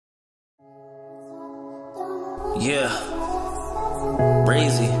Yeah,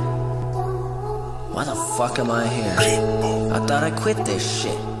 Breezy. Why the fuck am I here? I thought I quit this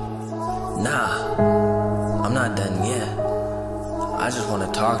shit. Nah, I'm not done yet. I just want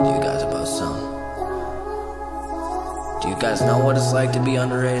to talk to you guys about something. Do you guys know what it's like to be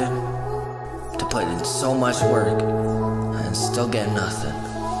underrated? To put in so much work and still get nothing.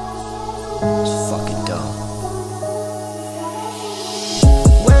 It's fucking dumb.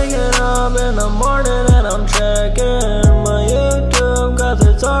 Waking up in the morning and I'm checking my YouTube, cause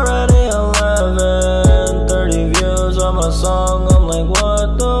it's already 11. 30 views on my song, I'm like,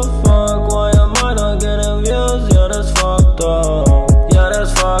 what the fuck? Why am I not getting views? Yeah, that's fucked up. Yeah,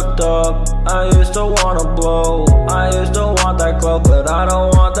 that's fucked up. I used to wanna blow, I used to want that clout, but I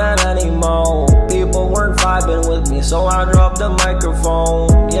don't want that anymore. People weren't vibing with me, so I dropped the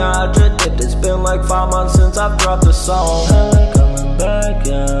microphone. Yeah, I just did. It's been like 5 months since I've dropped a song. Am I coming back?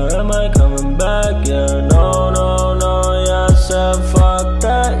 Yeah, am I coming back? Yeah, no, no, no, yeah, I said fuck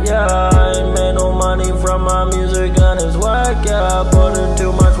that, yeah. I ain't made no money from my music and it's whack, yeah. I put in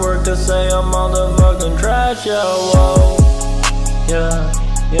too much work to say I'm motherfucking trash, yeah, whoa. Yeah,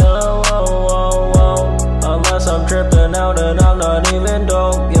 yeah, whoa, whoa, whoa. Unless I'm tripping out and I'm not even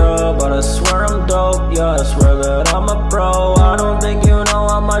dope, yeah. But I swear I'm dope, yeah. I swear that I'm a pro. I don't think you know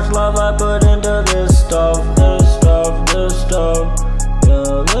how much love I put into this stuff. This stuff, this stuff,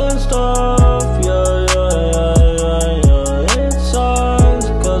 yeah, this stuff, yeah, yeah, yeah, yeah, yeah. It sucks,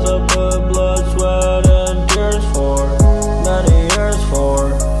 cause I put blood, sweat, and tears for many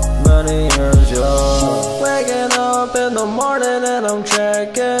years, yeah. Waking up in the morning and I'm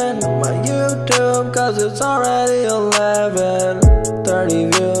checking my YouTube, cause it's already 11.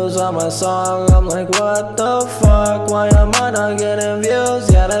 30 views on my song, I'm like, what the fuck? Why am I not getting views?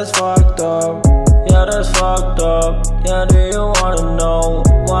 Yeah, that's fucked up. Yeah, that's fucked up. Yeah, do you wanna know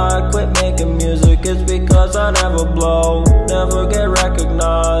why I quit making music? It's because I never blow, never get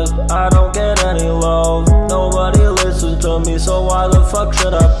recognized, I don't get any love. Nobody listens to me, so why the fuck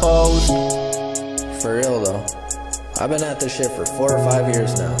should I post? For real though, I've been at this shit for 4 or 5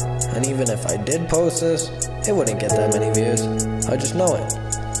 years now, and even if I did post this, it wouldn't get that many views. I just know it,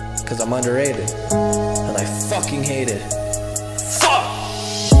 cause I'm underrated, and I fucking hate it.